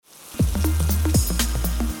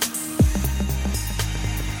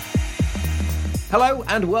Hello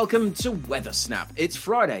and welcome to Weather Snap. It's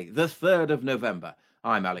Friday, the 3rd of November.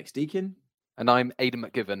 I'm Alex Deakin. And I'm Aidan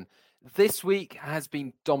McGivern. This week has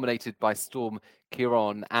been dominated by Storm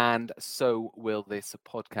Ciarán, and so will this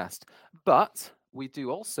podcast. But we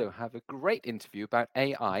do also have a great interview about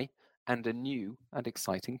AI and a new and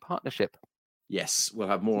exciting partnership. Yes, we'll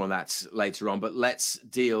have more on that later on, but let's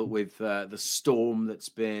deal with the storm that's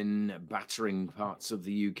been battering parts of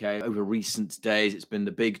the UK over recent days. It's been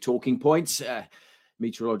the big talking point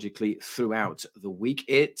meteorologically throughout the week.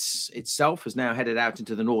 It itself has now headed out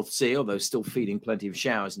into the North Sea, although still feeding plenty of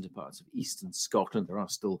showers into parts of eastern Scotland. There are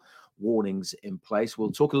still warnings in place.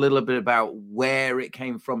 We'll talk a little bit about where it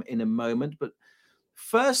came from in a moment, but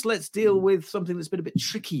first, let's deal with something that's been a bit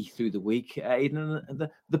tricky through the week, Aidan,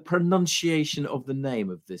 the pronunciation of the name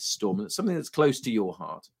of this storm. It's something that's close to your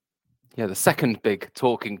heart. Yeah, the second big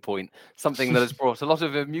talking point, something that has brought a lot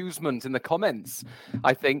of amusement in the comments,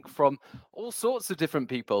 I think, from all sorts of different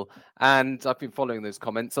people. And I've been following those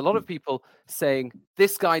comments. A lot of people saying,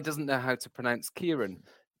 this guy doesn't know how to pronounce Ciarán.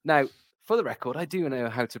 Now, for the record, I do know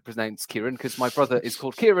how to pronounce Ciarán because my brother is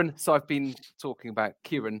called Kieran. So I've been talking about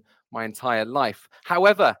Ciarán my entire life.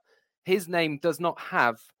 However, his name does not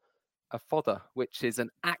have a fodder, which is an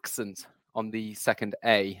accent on the second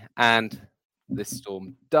A. And this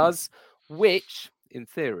storm does, which, in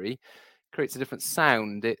theory, creates a different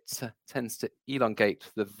sound. It tends to elongate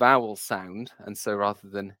the vowel sound. And so rather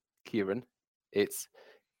than Ciarán, it's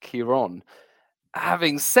Ciarán.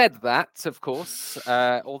 Having said that, of course,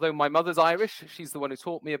 although my mother's Irish, she's the one who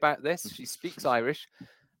taught me about this. She speaks Irish.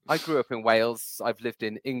 I grew up in Wales. I've lived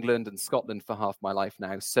in England and Scotland for half my life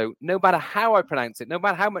now. So no matter how I pronounce it, no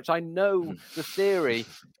matter how much I know the theory,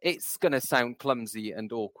 it's going to sound clumsy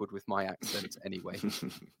and awkward with my accent anyway.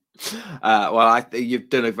 You've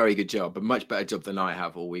done a very good job, a much better job than I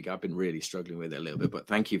have all week. I've been really struggling with it a little bit, but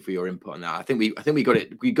thank you for your input on that. I think we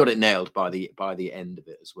got it nailed by the end of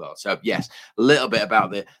it as well. So yes, a little bit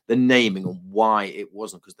about the naming and why it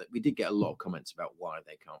wasn't, because we did get a lot of comments about why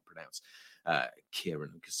they can't pronounce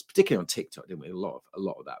Ciarán, because particularly on TikTok, didn't we? A lot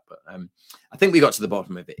of that, but I think we got to the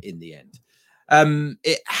bottom of it in the end.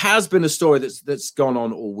 It has been a story that's gone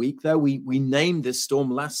on all week, though. We named this storm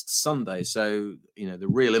last Sunday, so the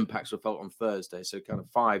real impacts were felt on Thursday. So kind of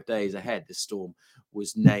 5 days ahead, this storm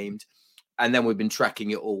was named, and then we've been tracking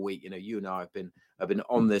it all week. You and I have been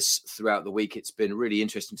on this throughout the week. It's been really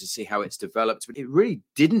interesting to see how it's developed, but it really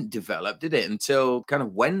didn't develop, did it, until kind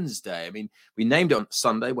of Wednesday? I mean, we named it on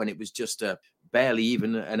Sunday when it was just barely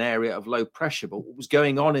even an area of low pressure. But what was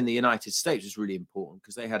going on in the United States was really important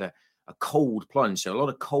because they had a cold plunge, so a lot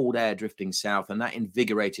of cold air drifting south, and that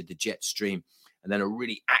invigorated the jet stream. And then a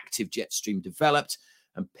really active jet stream developed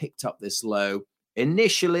and picked up this low,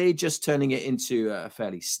 initially just turning it into a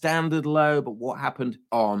fairly standard low. But what happened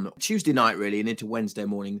on Tuesday night, really, and into Wednesday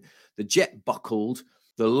morning, the jet buckled,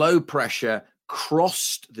 the low pressure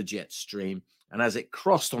crossed the jet stream. And as it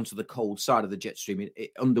crossed onto the cold side of the jet stream,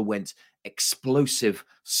 it underwent explosive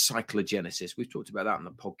cyclogenesis. We've talked about that on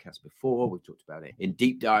the podcast before. We've talked about it in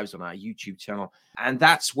deep dives on our YouTube channel. And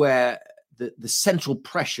that's where the central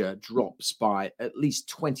pressure drops by at least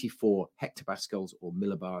 24 hectopascals or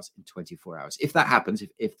millibars in 24 hours. If that happens,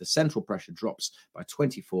 if the central pressure drops by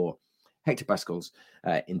 24 hectopascals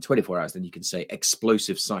in 24 hours, then you can say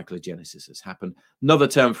explosive cyclogenesis has happened. Another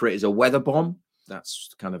term for it is a weather bomb. That's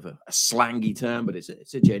kind of a slangy term, but it's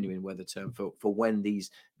a genuine weather term for when these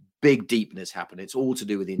big deepeners happen. It's all to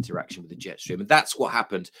do with the interaction with the jet stream. And that's what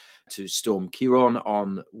happened to Storm Ciarán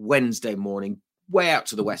on Wednesday morning, way out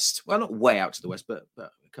to the west. Well, not way out to the west, but a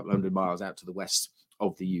couple of hundred miles out to the west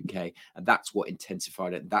of the UK. And that's what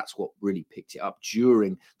intensified it. And that's what really picked it up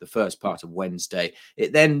during the first part of Wednesday.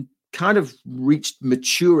 It then kind of reached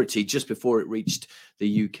maturity just before it reached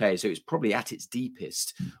the UK. So it's probably at its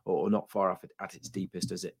deepest, or not far off at its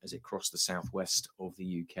deepest, as it crossed the southwest of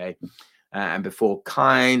the UK. And before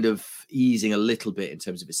kind of easing a little bit in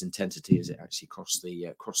terms of its intensity as it actually crossed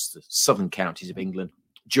the southern counties of England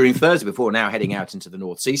during Thursday, before now heading out into the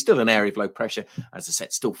North Sea. Still an area of low pressure, as I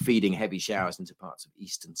said, still feeding heavy showers into parts of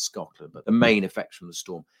eastern Scotland. But the main effects from the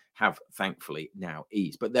storm have thankfully now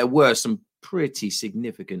eased. But there were some pretty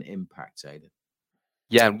significant impacts, Aidan.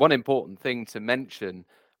 Yeah, and one important thing to mention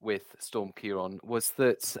with Storm Ciarán was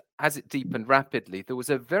that as it deepened rapidly, there was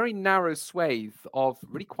a very narrow swathe of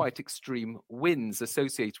really quite extreme winds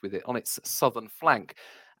associated with it on its southern flank.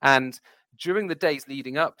 And during the days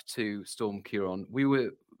leading up to Storm Ciarán, we were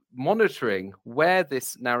monitoring where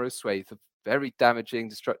this narrow swathe of very damaging,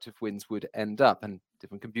 destructive winds would end up. And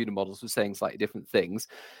different computer models were saying slightly different things.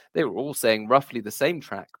 They were all saying roughly the same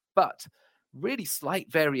track, but really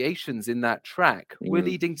slight variations in that track were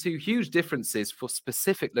leading to huge differences for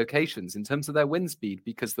specific locations in terms of their wind speed,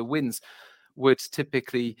 because the winds would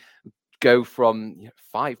typically go from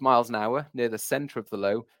 5 miles an hour near the center of the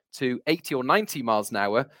low to 80 or 90 miles an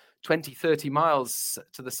hour, 20, 30 miles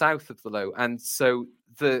to the south of the low. And so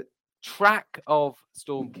the track of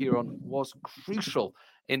Storm Ciarán was crucial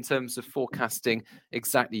in terms of forecasting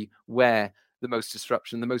exactly where the most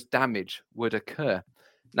disruption, the most damage would occur.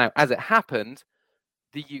 Now, as it happened,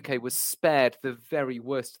 the UK was spared the very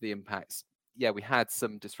worst of the impacts. Yeah, we had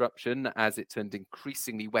some disruption as it turned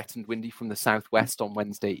increasingly wet and windy from the southwest on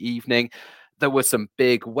Wednesday evening. There were some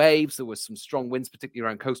big waves. There were some strong winds, particularly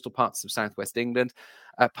around coastal parts of southwest England.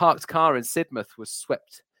 A parked car in Sidmouth was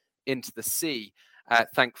swept into the sea.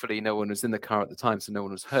 Thankfully, no one was in the car at the time, so no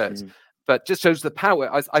one was hurt. But just shows the power.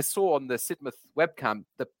 I saw on the Sidmouth webcam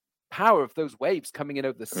the power of those waves coming in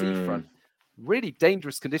over the seafront. Really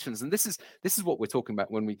dangerous conditions. And this is what we're talking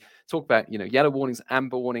about when we talk about, yellow warnings,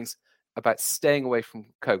 amber warnings, about staying away from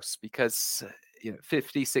coasts, because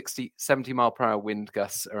 50, 60, 70 mile per hour wind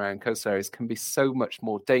gusts around coastal areas can be so much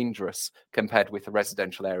more dangerous compared with a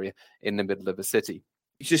residential area in the middle of a city.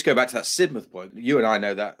 You just go back to that Sidmouth point. You and I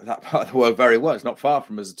know that part of the world very well. It's not far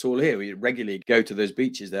from us at all here. We regularly go to those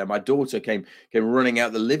beaches there. My daughter came running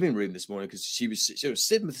out the living room this morning because she was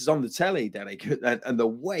Sidmouth is on the telly, Danny, and the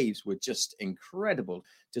waves were just incredible,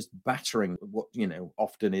 just battering what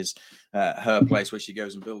often is her place where she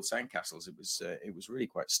goes and builds sandcastles. It was really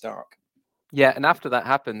quite stark. Yeah, and after that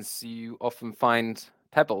happens, you often find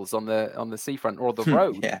pebbles on the seafront or the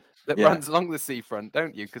road that runs along the seafront,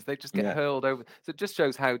 don't you? Because they just get hurled over. So it just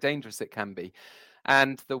shows how dangerous it can be.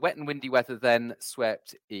 And the wet and windy weather then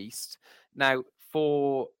swept east. Now,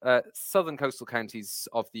 for southern coastal counties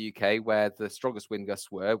of the UK, where the strongest wind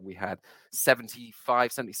gusts were, we had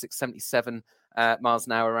 75, 76, 77 miles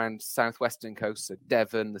an hour around southwestern coast, so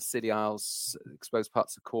Devon, the Scilly Isles, exposed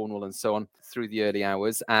parts of Cornwall and so on through the early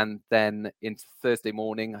hours. And then into Thursday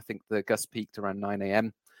morning, I think the gusts peaked around 9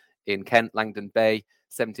 a.m. in Kent, Langdon Bay,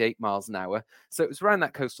 78 miles an hour. So it was around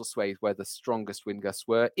that coastal swathe where the strongest wind gusts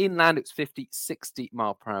were. Inland, it was 50, 60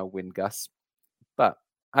 mile per hour wind gusts. But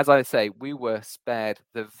as I say, we were spared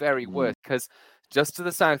the very worst, because just to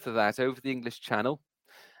the south of that, over the English Channel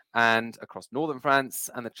and across northern France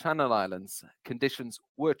and the Channel Islands, conditions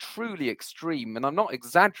were truly extreme. And I'm not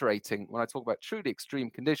exaggerating when I talk about truly extreme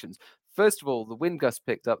conditions. First of all, the wind gusts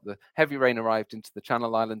picked up, the heavy rain arrived into the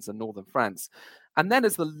Channel Islands and northern France. And then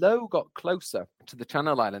as the low got closer to the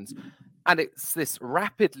Channel Islands, and it's this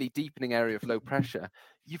rapidly deepening area of low pressure,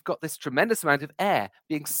 you've got this tremendous amount of air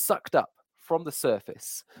being sucked up from the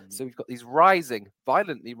surface. So we've got these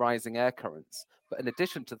violently rising air currents. But in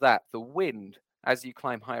addition to that, the wind, as you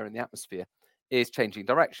climb higher in the atmosphere, is changing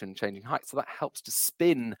direction, changing height. So that helps to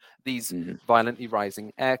spin these violently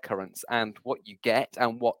rising air currents. And what you get,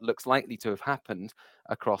 and what looks likely to have happened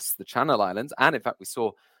across the Channel Islands, and in fact we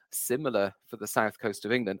saw similar for the south coast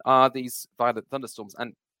of England, are these violent thunderstorms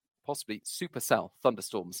and possibly supercell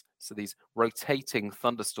thunderstorms. So these rotating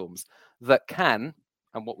thunderstorms that can,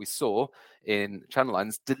 and what we saw in Channel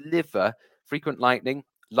Islands, deliver frequent lightning,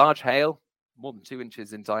 large hail, more than 2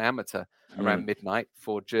 inches in diameter around midnight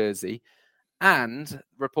for Jersey, and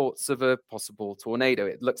reports of a possible tornado.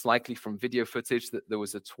 It looks likely from video footage that there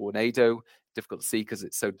was a tornado, difficult to see because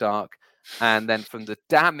it's so dark. And then from the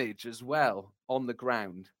damage as well on the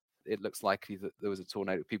ground, it looks likely that there was a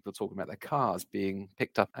tornado. People are talking about their cars being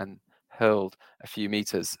picked up and hurled a few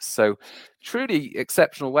meters. So truly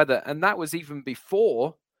exceptional weather. And that was even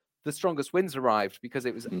before the strongest winds arrived, because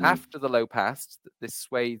it was after the low passed that this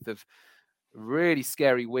swathe of really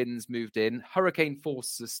scary winds moved in. Hurricane force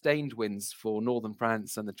sustained winds for northern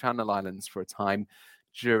France and the Channel Islands for a time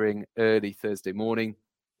during early Thursday morning,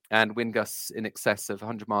 and wind gusts in excess of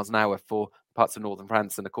 100 miles an hour for parts of northern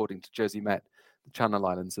France, and according to Jersey Met, the Channel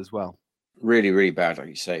Islands as well. Really, really bad, like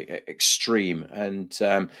you say, extreme. And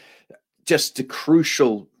just the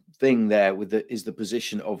crucial thing there is the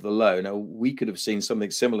position of the low. Now, we could have seen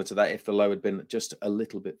something similar to that if the low had been just a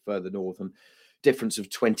little bit further north, and difference of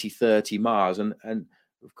 20, 30 miles. And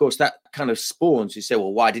of course, that kind of spawns. You say,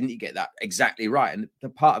 well, why didn't you get that exactly right? And the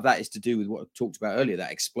part of that is to do with what I talked about earlier,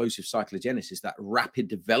 that explosive cyclogenesis, that rapid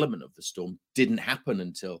development of the storm didn't happen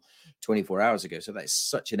until 24 hours ago. So that's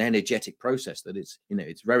such an energetic process that it's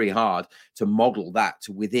very hard to model that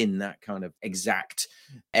to within that kind of exact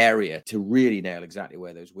area to really nail exactly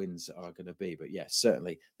where those winds are going to be. But yes,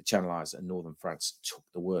 certainly the Channel Islands and northern France took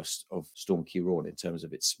the worst of Storm Ciarán in terms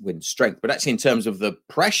of its wind strength. But actually in terms of the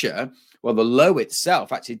pressure, well, the low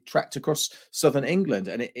itself actually tracked across southern England,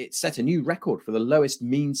 and it set a new record for the lowest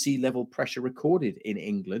mean sea level pressure recorded in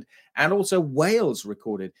England. And also Wales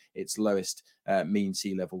recorded its lowest mean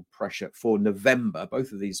sea level pressure for November.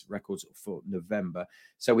 Both of these records for November.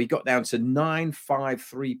 So we got down to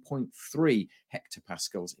 953.3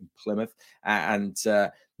 hectopascals in Plymouth and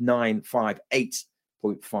 958.5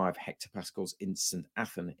 hectopascals in St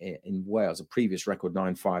Athan in Wales. A previous record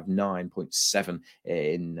 959.7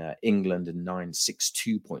 in England and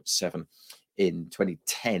 962.7 in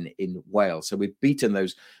 2010 in Wales. So we've beaten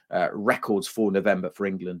those records for November for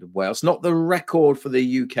England and Wales. Not the record for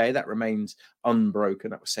the UK. That remains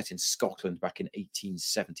unbroken. That was set in Scotland back in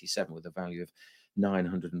 1877 with a value of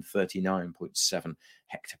 939.7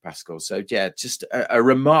 hectopascals. So yeah, just a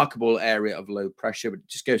remarkable area of low pressure, but it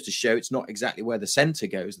just goes to show it's not exactly where the center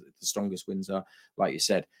goes that the strongest winds are. Like you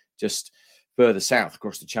said, just further south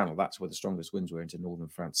across the Channel, that's where the strongest winds were into northern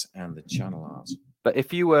France and the Channel Islands. But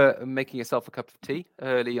if you were making yourself a cup of tea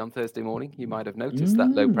early on Thursday morning, you might have noticed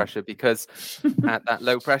that low pressure, because at that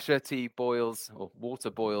low pressure, tea boils or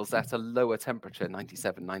water boils at a lower temperature,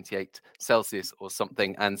 97, 98 Celsius or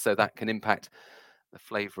something. And so that can impact the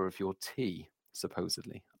flavor of your tea,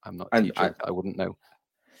 supposedly. I'm not a tea drinker. I wouldn't know.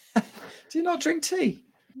 Do you not drink tea?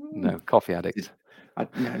 No, coffee addict. I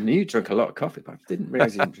knew you drink a lot of coffee, but I didn't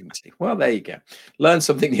realize you didn't drink tea. Well, there you go. Learn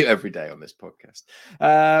something new every day on this podcast.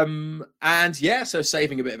 And yeah, so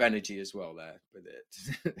saving a bit of energy as well there with it.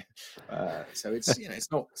 So it's it's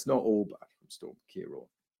not all bad from Storm Ciarán.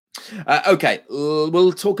 Okay,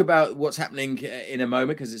 we'll talk about what's happening in a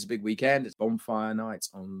moment because it's a big weekend. It's bonfire night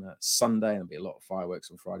on Sunday, and there'll be a lot of fireworks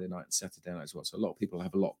on Friday night and Saturday night as well. So a lot of people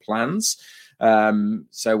have a lot of plans.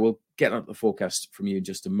 So we'll get up the forecast from you in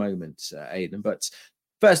just a moment, Aidan. But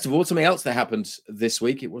first of all, something else that happened this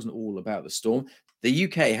week. It wasn't all about the storm. The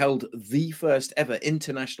UK held the first ever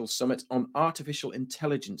international summit on artificial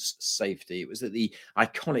intelligence safety. It was at the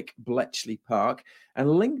iconic Bletchley Park.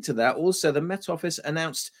 And linked to that, also, the Met Office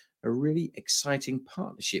announced a really exciting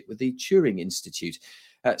partnership with the Turing Institute.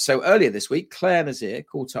 So earlier this week, Claire Nazir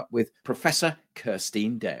caught up with Professor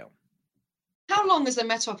Kirstine Dale. How long has the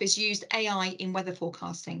Met Office used AI in weather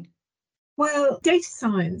forecasting? Well, data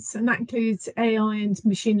science, and that includes AI and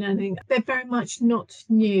machine learning, they're very much not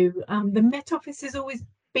new. The Met Office has always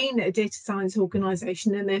been a data science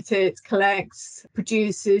organisation in that it collects,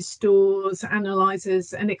 produces, stores,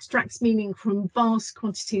 analyses and extracts meaning from vast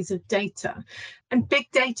quantities of data. And big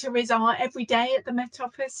data is our everyday at the Met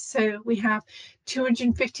Office. So we have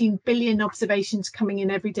 215 billion observations coming in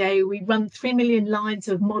every day. We run 3 million lines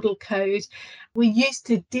of model code. We're used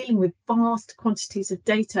to dealing with vast quantities of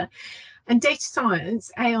data. And data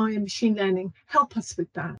science, AI and machine learning help us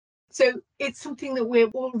with that. So it's something that we're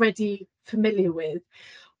already familiar with.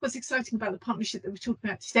 What's exciting about the partnership that we're talking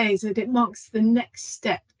about today is that it marks the next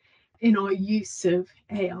step in our use of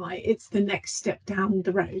AI. It's the next step down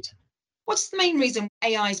the road. What's the main reason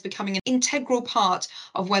AI is becoming an integral part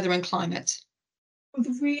of weather and climate? Well,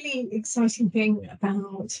 the really exciting thing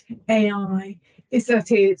about AI is that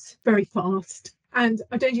it's very fast. And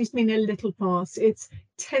I don't just mean a little fast, it's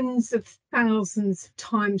tens of thousands of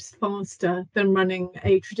times faster than running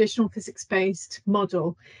a traditional physics-based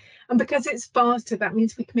model. And because it's faster, that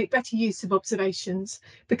means we can make better use of observations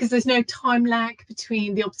because there's no time lag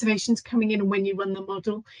between the observations coming in and when you run the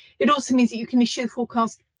model. It also means that you can issue the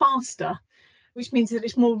forecast faster, which means that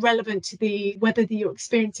it's more relevant to the weather that you're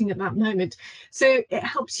experiencing at that moment. So it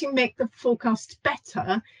helps you make the forecast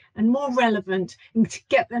better and more relevant and to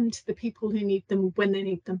get them to the people who need them when they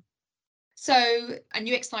need them. So a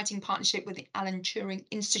new exciting partnership with the Alan Turing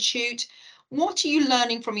Institute. What are you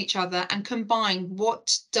learning from each other, and combined,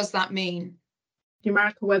 what does that mean?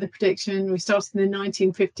 Numerical weather prediction, we started in the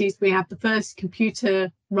 1950s. We had the first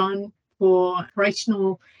computer run for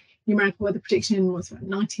operational numerical weather prediction in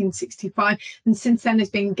 1965, and since then it's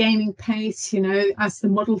been gaining pace. As the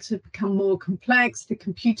models have become more complex, the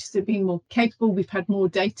computers have been more capable, we've had more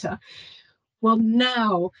data. Well,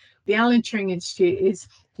 now the Alan Turing Institute is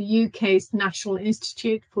the UK's National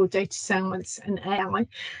Institute for Data Science and AI,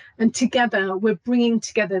 and together we're bringing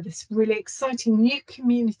together this really exciting new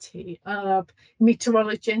community of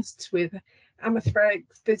meteorologists with atmospheric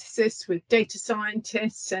physicists, with data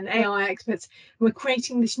scientists and AI experts. We're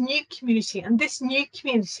creating this new community, and this new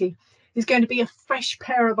community is going to be a fresh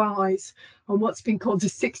pair of eyes on what's been called a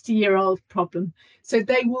 60-year-old problem. So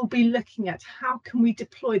they will be looking at how can we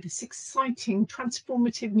deploy this exciting,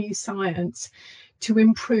 transformative new science to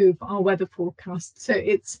improve our weather forecast. So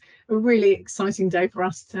it's a really exciting day for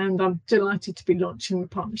us, and I'm delighted to be launching the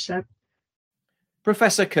partnership.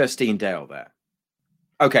 Professor Kirstine Dale there.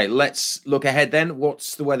 Okay, let's look ahead then.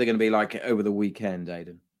 What's the weather going to be like over the weekend,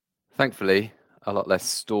 Aidan? Thankfully, a lot less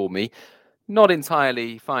stormy. Not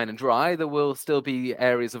entirely fine and dry. There will still be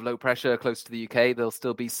areas of low pressure close to the UK. There'll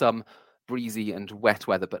still be some breezy and wet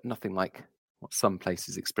weather, but nothing like what some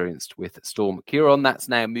places experienced with Storm Ciarán. That's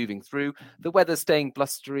now moving through. The weather's staying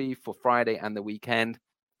blustery for Friday and the weekend.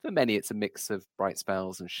 For many, it's a mix of bright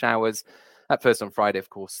spells and showers. At first on Friday, of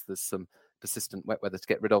course, there's some persistent wet weather to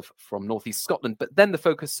get rid of from northeast Scotland, but then the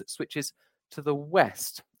focus switches to the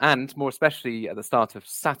west, and more especially at the start of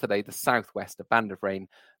Saturday, the southwest. A band of rain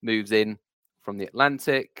moves in from the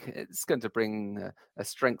Atlantic. It's going to bring a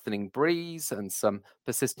strengthening breeze and some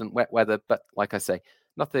persistent wet weather, but like I say,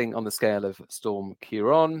 nothing on the scale of Storm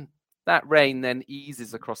Ciarán. That rain then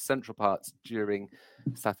eases across central parts during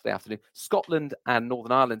Saturday afternoon. Scotland and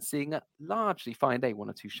Northern Ireland seeing a largely fine day, 1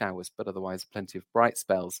 or 2 showers, but otherwise plenty of bright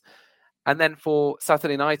spells. And then for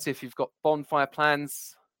Saturday night, if you've got bonfire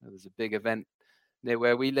plans, there's a big event near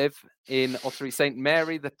where we live in Ottery St.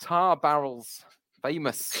 Mary, the tar barrels,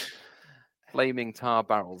 famous flaming tar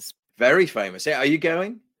barrels. Very famous. Yeah, are you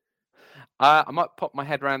going? I might pop my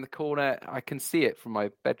head around the corner. I can see it from my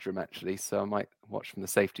bedroom, actually, so I might watch from the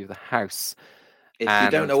safety of the house. If you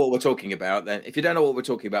don't know what we're talking about, then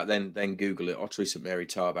then Google it. Ottery St. Mary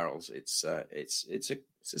tar barrels. It's a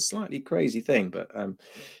slightly crazy thing, but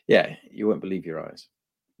yeah, you won't believe your eyes.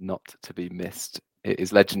 Not to be missed. It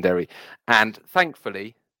is legendary, and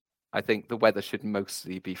thankfully, I think the weather should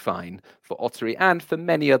mostly be fine for Ottery and for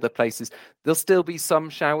many other places. There'll still be some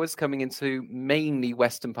showers coming into mainly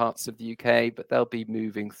western parts of the UK, but they'll be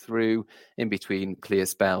moving through in between clear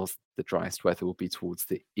spells. The driest weather will be towards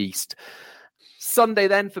the east. Sunday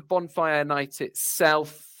then for bonfire night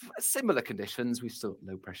itself, similar conditions. We've still got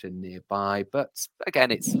low pressure nearby, but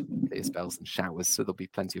again, it's clear spells and showers, so there'll be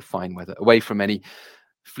plenty of fine weather away from any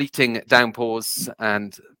fleeting downpours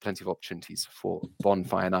and plenty of opportunities for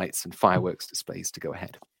bonfire nights and fireworks displays to go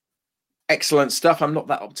ahead. Excellent stuff. I'm not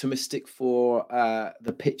that optimistic for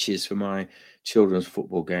the pitches for my children's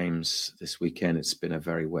football games this weekend. It's been a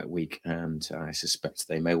very wet week, and I suspect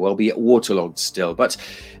they may well be waterlogged still. But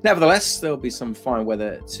nevertheless, there'll be some fine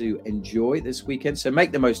weather to enjoy this weekend, so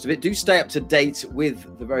make the most of it. Do stay up to date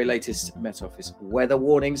with the very latest Met Office weather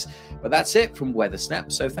warnings. But that's it from Weather Snap.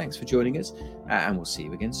 So thanks for joining us, and we'll see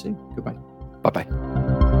you again soon. Goodbye. Bye-bye.